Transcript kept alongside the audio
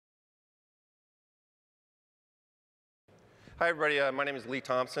Hi, everybody. My name is Lee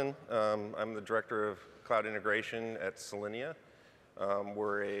Thompson. I'm the Director of Cloud Integration at Solinea.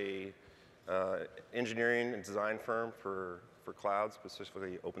 We're a engineering and design firm for cloud,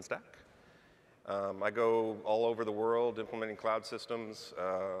 specifically OpenStack. I go all over the world implementing cloud systems,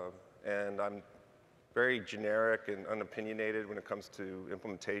 and I'm very generic and unopinionated when it comes to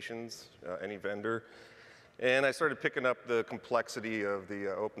implementations, any vendor. And I started picking up the complexity of the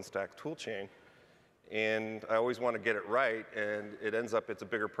OpenStack toolchain. And I always want to get it right, and it ends up it's a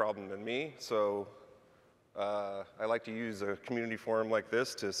bigger problem than me. So I like to use a community forum like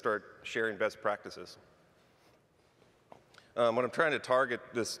this to start sharing best practices. What I'm trying to target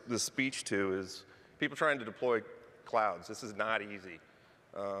this speech to is people trying to deploy clouds. This is not easy.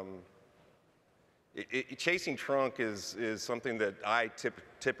 Chasing trunk is something that I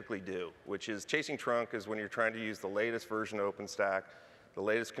typically do, which is chasing trunk is when you're trying to use the latest version of OpenStack, the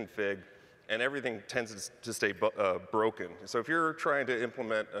latest config, and everything tends to stay broken. So if you're trying to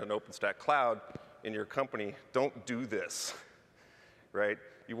implement an OpenStack cloud in your company, don't do this, right?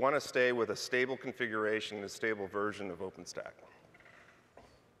 You want to stay with a stable configuration, a stable version of OpenStack.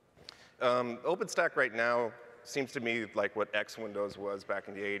 OpenStack right now seems to me like what X Windows was back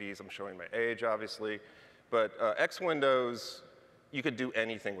in the 80s. I'm showing my age, obviously. But X Windows, you could do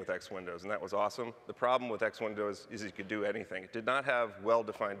anything with X Windows, and that was awesome. The problem with X Windows is you could do anything. It did not have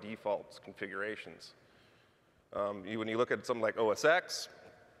well-defined default configurations. When you look at something like OS X,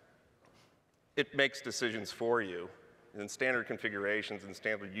 it makes decisions for you, and standard configurations and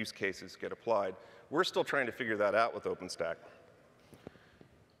standard use cases get applied. We're still trying to figure that out with OpenStack.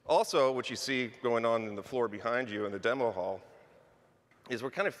 Also, what you see going on in the floor behind you in the demo hall is we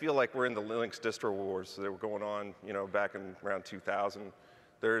kind of feel like we're in the Linux distro wars that were going on, back in around 2000.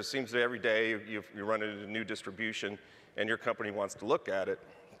 There seems to every day you run into a new distribution, and your company wants to look at it.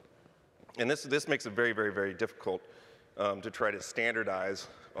 And this makes it very, very, very difficult to try to standardize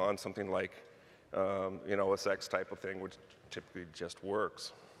on something like OS X type of thing, which typically just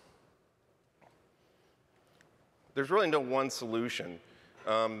works. There's really no one solution.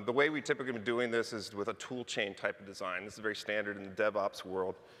 The way we typically been doing this is with a tool chain type of design. This is very standard in the DevOps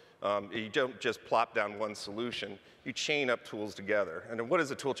world. You don't just plop down one solution. You chain up tools together. And then what is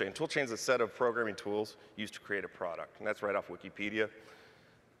a tool chain? A tool chain is a set of programming tools used to create a product. And that's right off Wikipedia.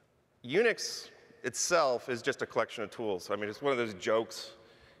 Unix itself is just a collection of tools. I mean, it's one of those jokes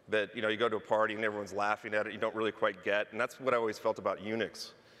that you go to a party and everyone's laughing at it. You don't really quite get. And that's what I always felt about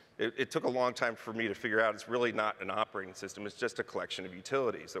Unix. It took a long time for me to figure out it's really not an operating system. It's just a collection of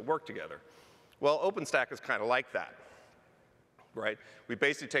utilities that work together. Well, OpenStack is kind of like that, right? We've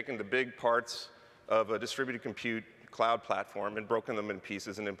basically taken the big parts of a distributed compute cloud platform and broken them in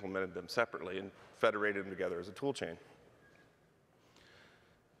pieces and implemented them separately and federated them together as a tool chain.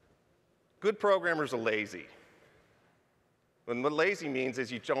 Good programmers are lazy. And what lazy means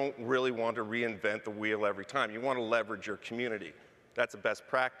is you don't really want to reinvent the wheel every time. You want to leverage your community. That's a best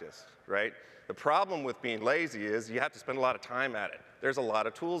practice, right? The problem with being lazy is you have to spend a lot of time at it. There's a lot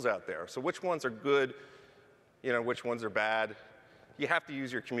of tools out there. So which ones are good, which ones are bad? You have to use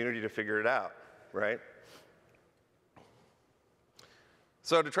your community to figure it out, right?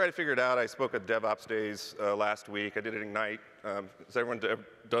 So to try to figure it out, I spoke at DevOps Days last week. I did an Ignite. Has everyone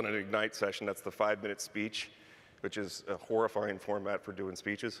done an Ignite session? That's the 5-minute speech, which is a horrifying format for doing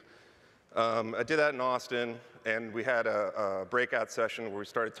speeches. I did that in Austin, and we had a breakout session where we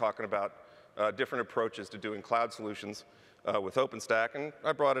started talking about different approaches to doing cloud solutions with OpenStack, and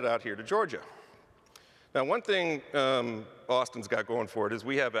I brought it out here to Georgia. Now, one thing Austin's got going for it is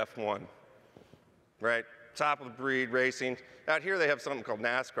we have F1, right? Top of the breed racing. Out here they have something called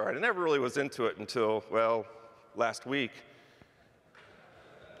NASCAR, and I never really was into it until, well, last week.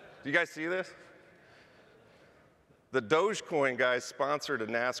 Do you guys see this? The Dogecoin guys sponsored a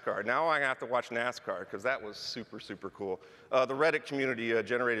NASCAR. Now I have to watch NASCAR because that was super, super cool. The Reddit community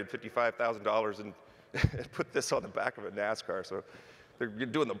generated $55,000 and put this on the back of a NASCAR. So they're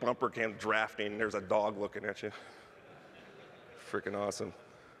doing the bumper cam drafting, and there's a dog looking at you. Freaking awesome.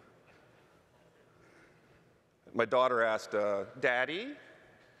 My daughter asked, Daddy,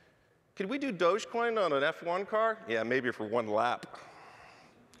 can we do Dogecoin on an F1 car? Yeah, maybe for one lap.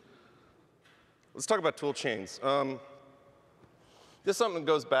 Let's talk about tool chains. This is something that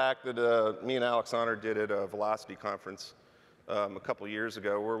goes back that me and Alexander did at a Velocity conference a couple years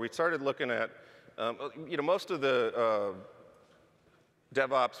ago, where we started looking at, most of the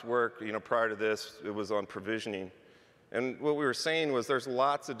DevOps work, prior to this, it was on provisioning. And what we were saying was there's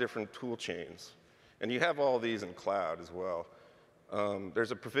lots of different tool chains. And you have all these in cloud as well.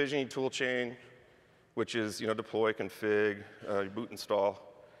 There's a provisioning tool chain, which is deploy, config, boot, install.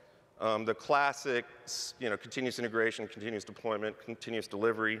 The classic, continuous integration, continuous deployment, continuous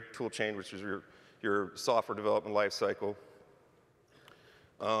delivery, tool chain, which is your software development lifecycle.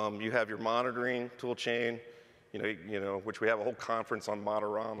 You have your monitoring tool chain, which we have a whole conference on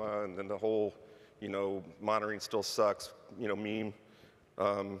Motorama, and then the whole, monitoring still sucks, meme.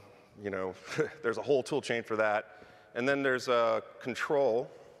 There's a whole tool chain for that. And then there's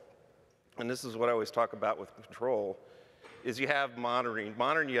control, and this is what I always talk about with control, is you have monitoring.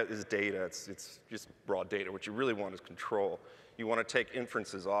 Monitoring is data. It's just raw data. What you really want is control. You want to take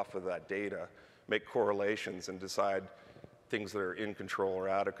inferences off of that data, make correlations, and decide things that are in control or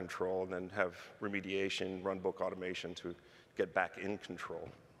out of control, and then have remediation, runbook automation to get back in control.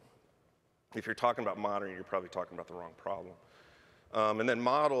 If you're talking about monitoring, you're probably talking about the wrong problem. And then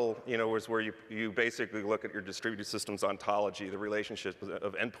model, is where you basically look at your distributed systems ontology, the relationship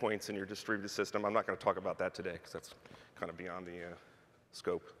of endpoints in your distributed system. I'm not going to talk about that today, because that's kind of beyond the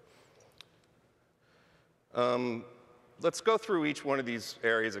scope. Let's go through each one of these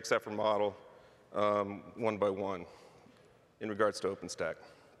areas, except for model, one by one, in regards to OpenStack.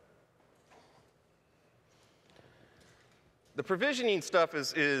 The provisioning stuff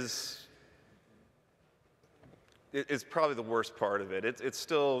is probably the worst part of it. It's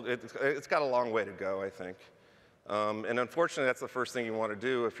got a long way to go, I think. And unfortunately, that's the first thing you want to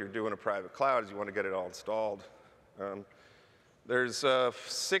do if you're doing a private cloud, is you want to get it all installed. There's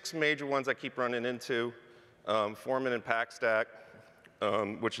 6 major ones I keep running into. Forman and PackStack,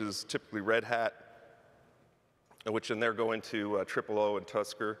 which is typically Red Hat, which in there go into OOO and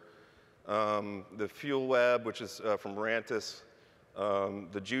Tusker. The FuelWeb, which is from Rantis.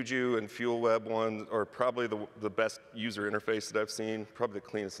 The Juju and FuelWeb ones are probably the best user interface that I've seen, probably the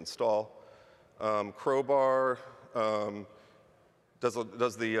cleanest install. Crowbar does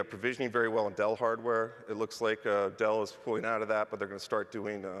the provisioning very well in Dell hardware. It looks like Dell is pulling out of that, but they're going to start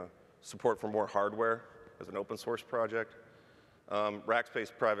doing support for more hardware as an open source project.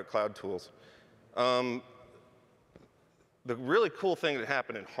 Rackspace private cloud tools. The really cool thing that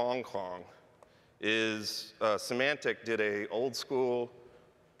happened in Hong Kong is Symantec did a old school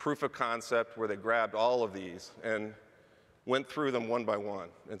proof of concept where they grabbed all of these and went through them one by one.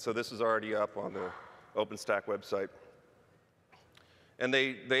 And so this is already up on the OpenStack website. And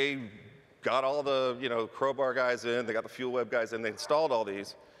they got all the Crowbar guys in, they got the FuelWeb guys in, they installed all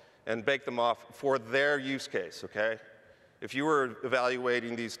these and baked them off for their use case, okay? If you were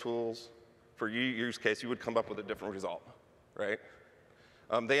evaluating these tools for your use case, you would come up with a different result, right?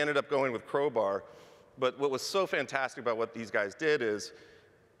 They ended up going with Crowbar, but what was so fantastic about what these guys did is,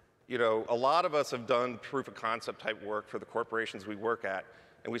 a lot of us have done proof of concept type work for the corporations we work at,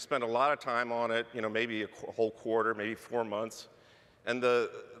 and we spend a lot of time on it, maybe a whole quarter, maybe 4 months, and the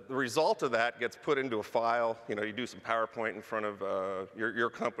result of that gets put into a file. You do some PowerPoint in front of your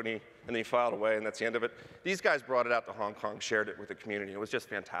company, and then you file it away, and that's the end of it. These guys brought it out to Hong Kong, shared it with the community. It was just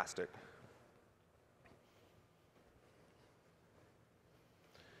fantastic.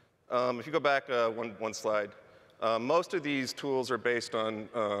 If you go back one slide, most of these tools are based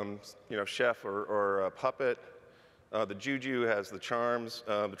on Chef or Puppet. The Juju has the charms.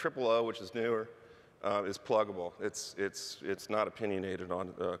 The OOO, which is newer, is pluggable. It's not opinionated on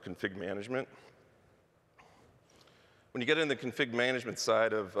config management. When you get into the config management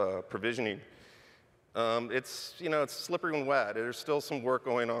side of provisioning, it's slippery and wet. There's still some work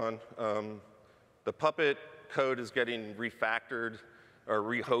going on. The Puppet code is getting refactored or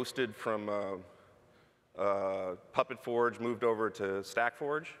rehosted from Puppet Forge, moved over to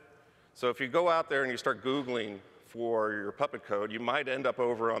StackForge. So if you go out there and you start Googling for your Puppet code, you might end up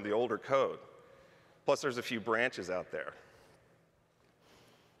over on the older code. Plus, there's a few branches out there.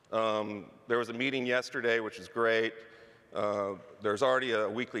 There was a meeting yesterday, which is great. There's already a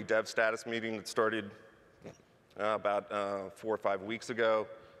weekly dev status meeting that started about 4 or 5 weeks ago.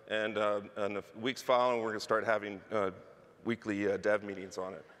 And the weeks following, we're going to start having weekly dev meetings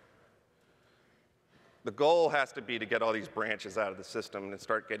on it. The goal has to be to get all these branches out of the system and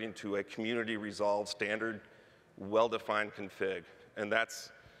start getting to a community-resolved, standard, well-defined config. And that's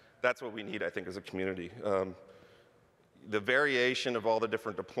what we need, I think, as a community. The variation of all the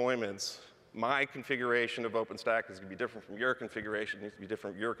different deployments, my configuration of OpenStack is going to be different from your configuration, it needs to be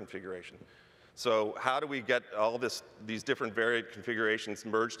different from your configuration. So how do we get all these different varied configurations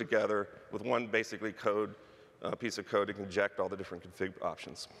merged together with one basically piece of code to inject all the different config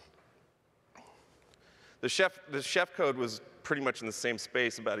options? The Chef code was pretty much in the same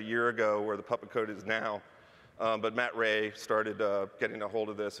space about a year ago where the Puppet code is now. But Matt Ray started getting a hold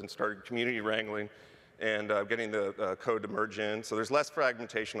of this and started community wrangling and getting the code to merge in. So there's less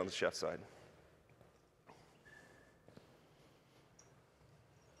fragmentation on the Chef side.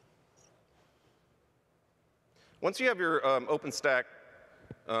 Once you have your OpenStack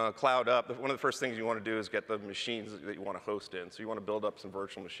cloud up, one of the first things you want to do is get the machines that you want to host in. So you want to build up some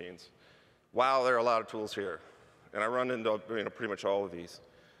virtual machines. Wow, there are a lot of tools here. And I run into pretty much all of these.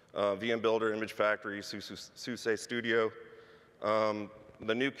 VM Builder, Image Factory, SUSE Studio.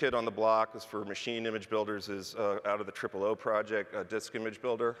 The new kid on the block is for machine image builders is out of the OOO project, Disk Image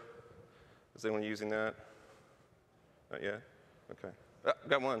Builder. Is anyone using that? Not yet? Okay.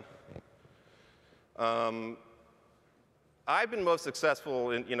 Got one. I've been most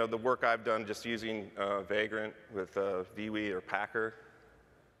successful in the work I've done just using Vagrant with VWE or Packer,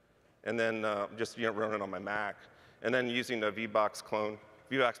 and then just running on my Mac, and then using a VBox clone,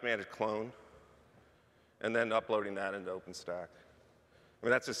 VBox managed clone, and then uploading that into OpenStack. I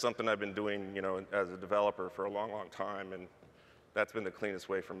mean, that's just something I've been doing, as a developer for a long, long time, and that's been the cleanest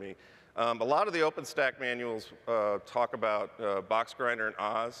way for me. A lot of the OpenStack manuals talk about box grinder and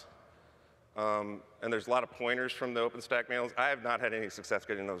Oz, and there's a lot of pointers from the OpenStack manuals. I have not had any success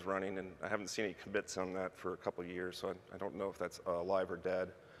getting those running, and I haven't seen any commits on that for a couple of years, so I don't know if that's live or dead.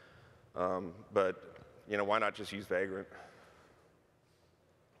 But why not just use Vagrant?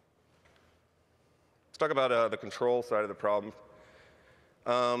 Let's talk about the control side of the problem.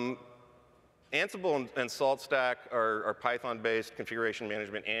 Ansible and SaltStack are Python-based configuration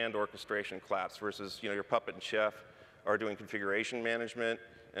management and orchestration collapse versus your Puppet and Chef are doing configuration management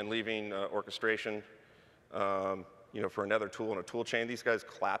and leaving orchestration for another tool in a tool chain. These guys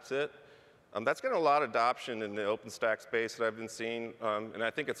collapse it. That's getting a lot of adoption in the OpenStack space that I've been seeing, and I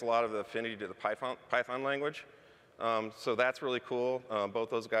think it's a lot of the affinity to the Python language. So that's really cool.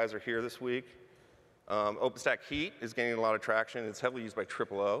 Both those guys are here this week. OpenStack Heat is gaining a lot of traction. It's heavily used by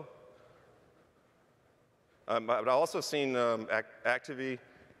OOO. But I've also seen Activity,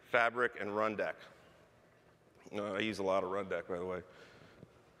 Fabric, and Rundeck. I use a lot of Rundeck, by the way.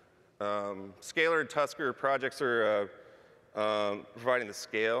 Scalar and Tusker projects are providing the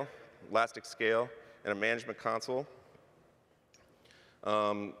scale, elastic scale, and a management console.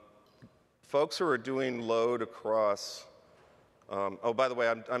 Folks who are doing load across, oh, by the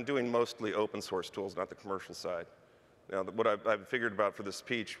way, I'm doing mostly open source tools, not the commercial side. Now, what I've figured about for this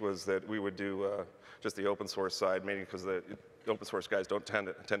speech was that we would do just the open source side, mainly because the open source guys don't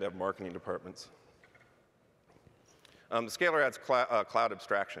tend to have marketing departments. The Scalar adds cloud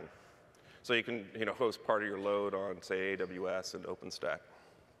abstraction. So you can host part of your load on, say, AWS and OpenStack.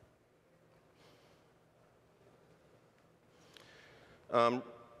 On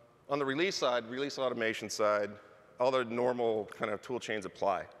the release side, release automation side, all the normal kind of tool chains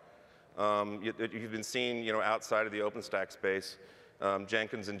apply. You've been seeing, outside of the OpenStack space,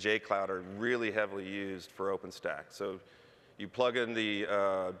 Jenkins and JCloud are really heavily used for OpenStack. So you plug in the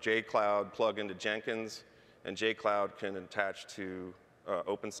JCloud plug into Jenkins, and JCloud can attach to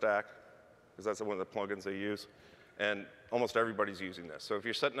OpenStack, because that's one of the plugins they use. And almost everybody's using this. So if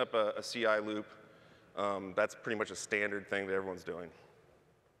you're setting up a CI loop, that's pretty much a standard thing that everyone's doing.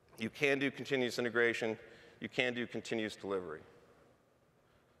 You can do continuous integration. You can do continuous delivery.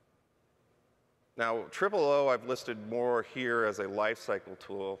 Now, OOO I've listed more here as a lifecycle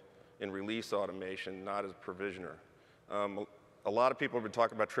tool in release automation, not as provisioner. A lot of people have been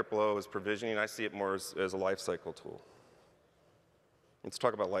talking about OOO as provisioning. I see it more as a lifecycle tool. Let's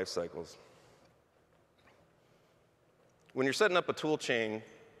talk about life cycles. When you're setting up a tool chain,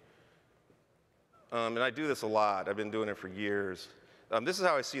 and I do this a lot, I've been doing it for years, this is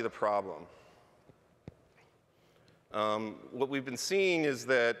how I see the problem. What we've been seeing is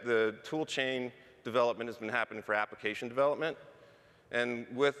that the tool chain development has been happening for application development. And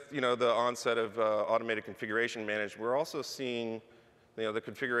with the onset of automated configuration management, we're also seeing the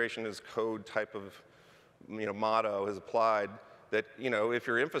configuration as code type of motto is applied that if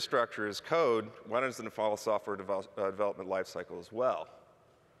your infrastructure is code, why doesn't it follow software development lifecycle as well?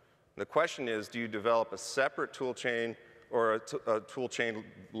 The question is, do you develop a separate tool chain or a tool chain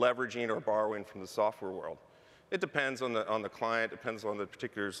leveraging or borrowing from the software world? It depends on the client, depends on the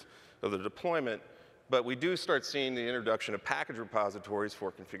particulars of the deployment, but we do start seeing the introduction of package repositories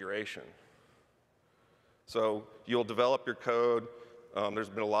for configuration. So you'll develop your code. There's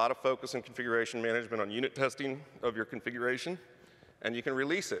been a lot of focus in configuration management on unit testing of your configuration, and you can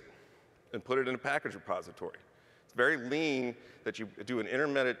release it and put it in a package repository. It's very lean that you do an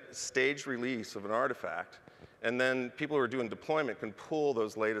intermittent staged release of an artifact, and then people who are doing deployment can pull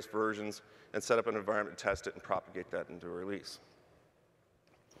those latest versions and set up an environment, test it, and propagate that into a release.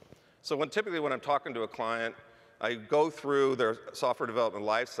 So typically when I'm talking to a client, I go through their software development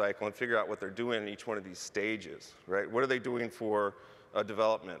lifecycle and figure out what they're doing in each one of these stages, right? What are they doing for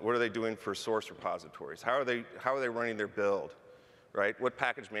development? What are they doing for source repositories? How are they running their build, right? What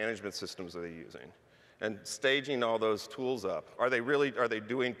package management systems are they using? and staging all those tools up. Are they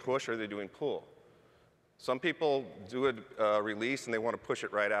doing push or are they doing pull? Some people do a release and they want to push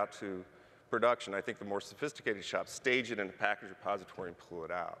it right out to production. I think the more sophisticated shops stage it in a package repository and pull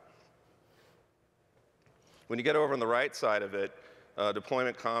it out. When you get over on the right side of it,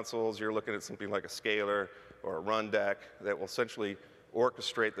 deployment consoles, you're looking at something like a Scalar or a Rundeck that will essentially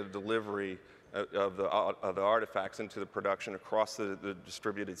orchestrate the delivery of the artifacts into the production across the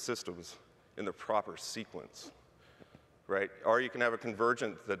distributed systems in the proper sequence, right? Or you can have a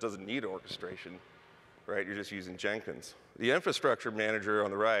convergent that doesn't need orchestration, right? You're just using Jenkins. The infrastructure manager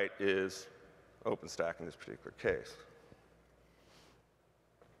on the right is OpenStack in this particular case.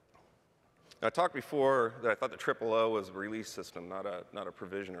 Now, I talked before that I thought the OOO was a release system, not a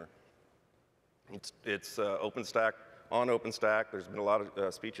provisioner. It's OpenStack, on OpenStack. There's been a lot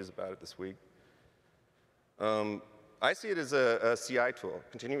of speeches about it this week. I see it as a CI tool,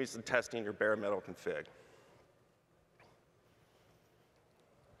 continuously testing your bare metal config.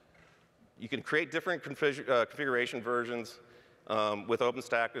 You can create different configuration versions with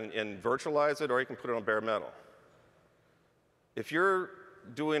OpenStack and virtualize it, or you can put it on bare metal. If you're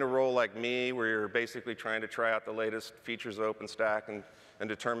doing a role like me, where you're basically trying to try out the latest features of OpenStack and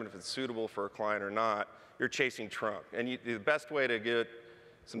determine if it's suitable for a client or not, you're chasing trunk. And the best way to get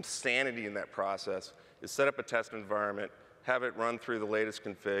some sanity in that process is set up a test environment, have it run through the latest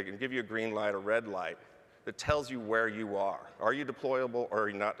config, and give you a green light or red light that tells you where you are. Are you deployable or are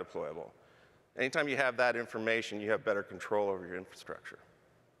you not deployable? Anytime you have that information, you have better control over your infrastructure.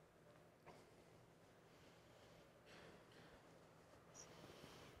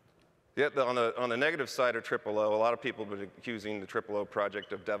 Yet on the negative side of OOO, a lot of people have been accusing the OOO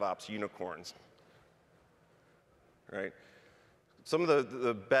project of DevOps unicorns, right? Some of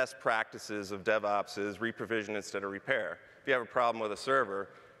the best practices of DevOps is reprovision instead of repair. If you have a problem with a server,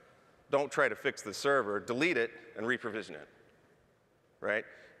 don't try to fix the server, delete it and reprovision it, right?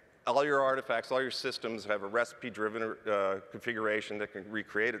 All your artifacts, all your systems have a recipe-driven configuration that can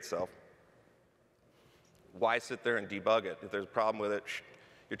recreate itself. Why sit there and debug it? If there's a problem with it,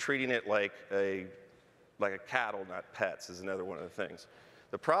 you're treating it like a cattle, not pets, is another one of the things.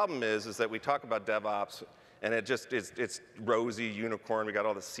 The problem is that we talk about DevOps, and it's rosy, unicorn, we got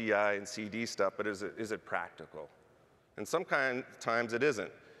all the CI and CD stuff, but is it practical? And sometimes it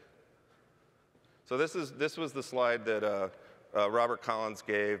isn't. So this was the slide that Robert Collins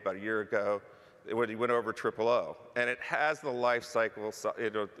gave about a year ago when he went over OOO. And it has the life cycle,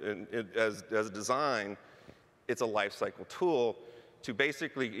 as a design, it's a life cycle tool to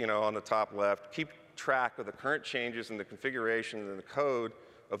basically, on the top left, keep track of the current changes in the configuration and the code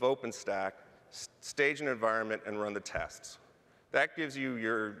of OpenStack, stage an environment, and run the tests. That gives you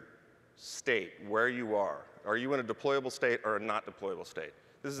your state, where you are. Are you in a deployable state or a not deployable state?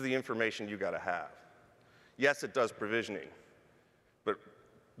 This is the information you got to have. Yes, it does provisioning, but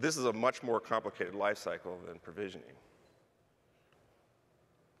this is a much more complicated life cycle than provisioning.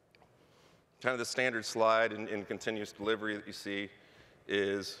 Kind of the standard slide in continuous delivery that you see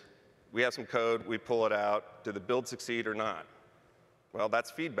is we have some code, we pull it out. Did the build succeed or not? Well,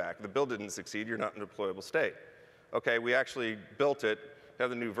 that's feedback. The build didn't succeed, you're not in a deployable state. Okay, we actually built it,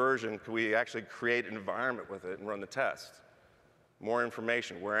 have the new version, can we actually create an environment with it and run the test? More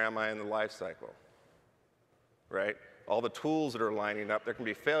information, where am I in the life cycle? Right? All the tools that are lining up, there can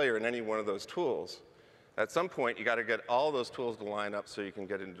be failure in any one of those tools. At some point, you got to get all those tools to line up so you can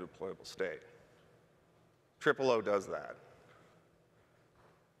get into a deployable state. OOO does that.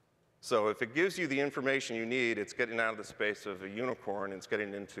 So if it gives you the information you need, it's getting out of the space of a unicorn and it's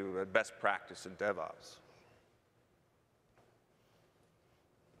getting into a best practice in DevOps.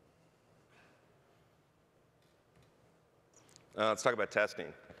 Let's talk about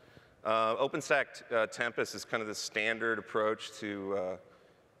testing. OpenStack Tempest is kind of the standard approach to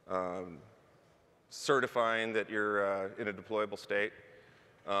certifying that you're in a deployable state.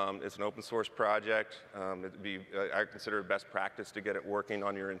 It's an open source project. I consider it best practice to get it working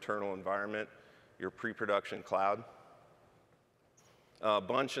on your internal environment, your pre-production cloud.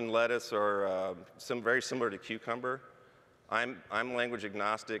 Bunch and Lettuce are very similar to Cucumber. I'm language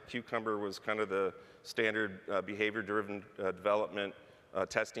agnostic. Cucumber was kind of the standard behavior-driven development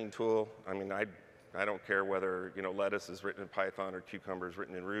testing tool. I mean, I don't care whether Lettuce is written in Python or Cucumber is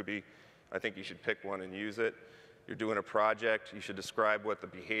written in Ruby. I think you should pick one and use it. You're doing a project, you should describe what the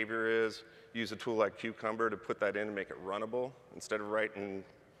behavior is. Use a tool like Cucumber to put that in and make it runnable. Instead of writing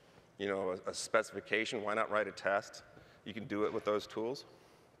a specification, why not write a test? You can do it with those tools.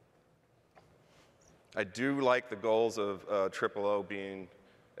 I do like the goals of OOO being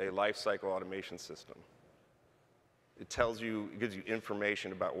a lifecycle automation system. It gives you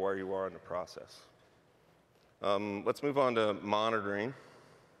information about where you are in the process. Let's move on to monitoring.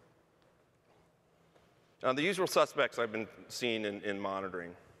 The usual suspects I've been seeing in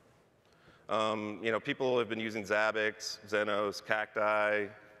monitoring. People have been using Zabbix, Xenos, Cacti,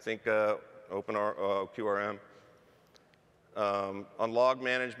 Zinca, OpenQRM. On log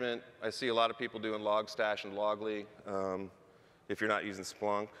management, I see a lot of people doing Logstash and Loggly. If you're not using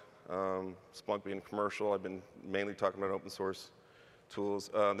Splunk, Splunk being commercial, I've been mainly talking about open source tools.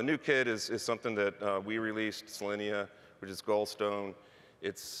 The new kit is something that we released, Solinea, which is Goldstone.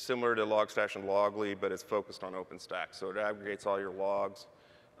 It's similar to Logstash and Loggly, but it's focused on OpenStack. So it aggregates all your logs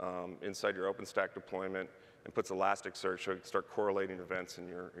inside your OpenStack deployment and puts Elasticsearch so you can start correlating events in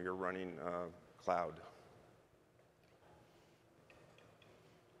your running cloud.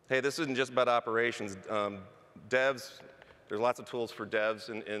 Hey, this isn't just about operations. Devs, there's lots of tools for devs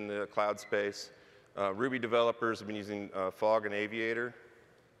in the cloud space. Ruby developers have been using Fog and Aviator.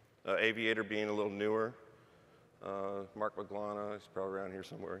 Aviator being a little newer. Mark Maglana, he's probably around here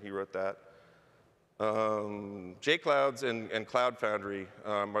somewhere. He wrote that. JClouds and Cloud Foundry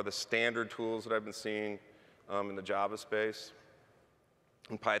are the standard tools that I've been seeing in the Java space.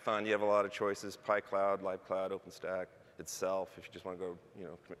 In Python, you have a lot of choices: PyCloud, LiveCloud, OpenStack itself. If you just want to go,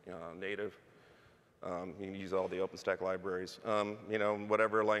 native, you can use all the OpenStack libraries.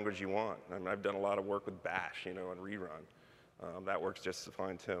 Whatever language you want. I mean, I've done a lot of work with Bash, and rerun. That works just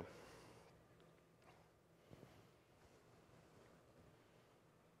fine too.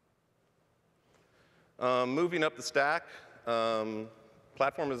 Moving up the stack,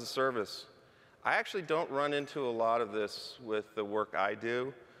 platform as a service. I actually don't run into a lot of this with the work I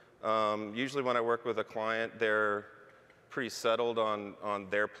do. Usually when I work with a client, they're pretty settled on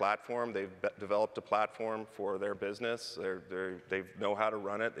their platform. They've developed a platform for their business. They know how to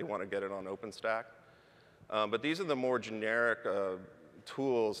run it. They want to get it on OpenStack. But these are the more generic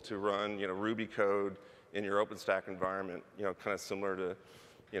tools to run Ruby code in your OpenStack environment, kind of similar to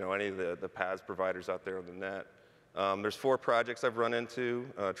any of the PaaS providers out there on the net. There's 4 projects I've run into: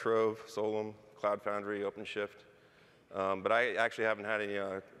 Trove, Solum, Cloud Foundry, OpenShift. But I actually haven't had any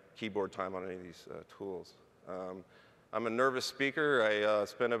keyboard time on any of these tools. I'm a nervous speaker. I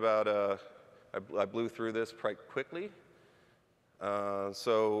blew through this quite quickly.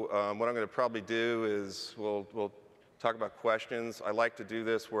 So what I'm going to probably do is we'll talk about questions. I like to do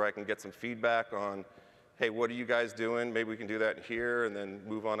this where I can get some feedback on, hey, what are you guys doing? Maybe we can do that here and then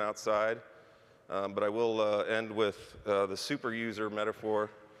move on outside. But I will end with the super user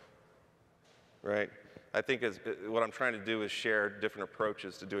metaphor, right? I think what I'm trying to do is share different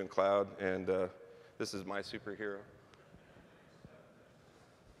approaches to doing cloud, and this is my superhero.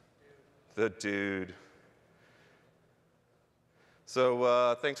 The dude.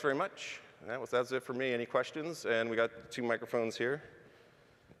 So thanks very much. That's it for me. Any questions? And we got 2 microphones here.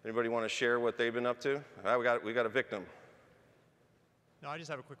 Anybody want to share what they've been up to? We got a victim. No, I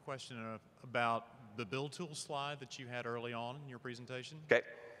just have a quick question about the build tool slide that you had early on in your presentation. Okay.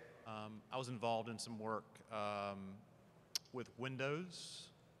 I was involved in some work with Windows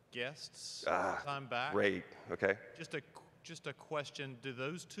guests time back. Great. Okay. Just a question: do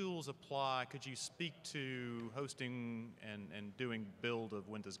those tools apply? Could you speak to hosting and doing build of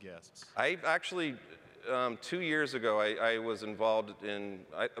Windows guests? I actually 2 years ago I was involved in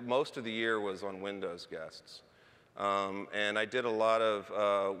most of the year was on Windows guests, and I did a lot of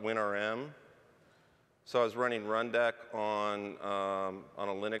WinRM. So I was running Rundeck on a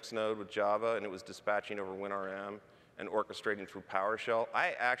Linux node with Java, and it was dispatching over WinRM and orchestrating through PowerShell.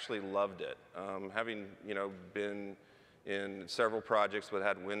 I actually loved it. Having been in several projects that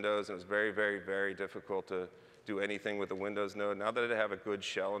had Windows, and it was very, very, very difficult to do anything with the Windows node. Now that I have a good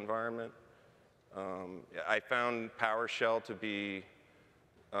shell environment, I found PowerShell to be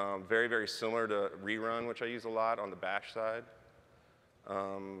very, very similar to rerun, which I use a lot on the Bash side.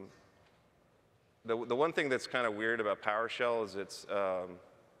 The one thing that's kind of weird about PowerShell is it's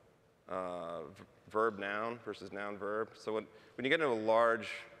verb-noun versus noun-verb. So when you get into a large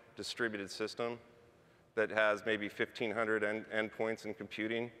distributed system that has maybe 1,500 endpoints in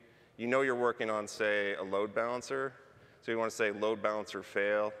computing, you're working on, say, a load balancer. So you want to say load balancer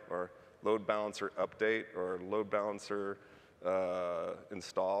fail, or load balancer update, or load balancer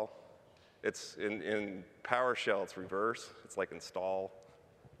install. It's in PowerShell, it's reverse. It's like install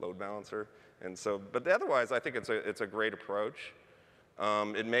load balancer. And so, but otherwise, I think it's a great approach.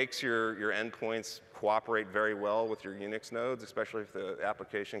 It makes your endpoints cooperate very well with your Unix nodes, especially if the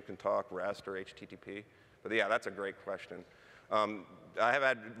application can talk REST or HTTP. But yeah, that's a great question. I have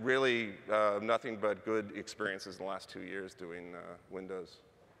had really nothing but good experiences in the last 2 years doing Windows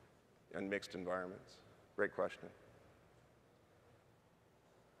and mixed environments. Great question.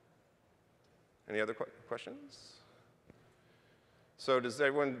 Any other questions? So does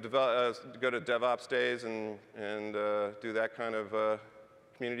everyone go to DevOps days and do that kind of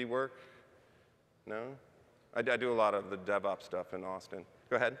community work? No? I do a lot of the DevOps stuff in Austin.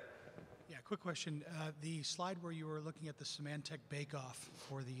 Go ahead. Yeah, quick question. The slide where you were looking at the Symantec bake-off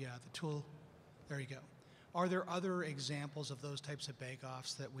for the tool, there you go. Are there other examples of those types of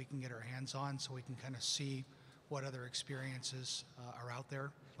bake-offs that we can get our hands on so we can kind of see what other experiences are out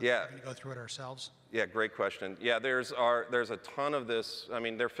there? Yeah. We're going to go through it ourselves. Yeah, great question. Yeah, there's a ton of this. I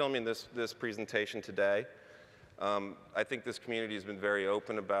mean, they're filming this presentation today. I think this community has been very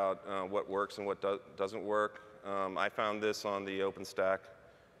open about what works and what doesn't work. I found this on the OpenStack.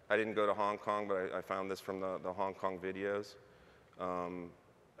 I didn't go to Hong Kong, but I found this from the Hong Kong videos.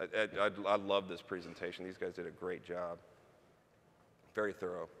 I love this presentation. These guys did a great job. Very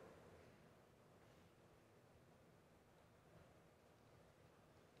thorough.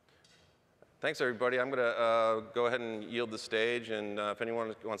 Thanks, everybody. I'm going to go ahead and yield the stage, and if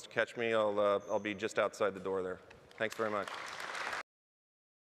anyone wants to catch me, I'll be just outside the door there. Thanks very much.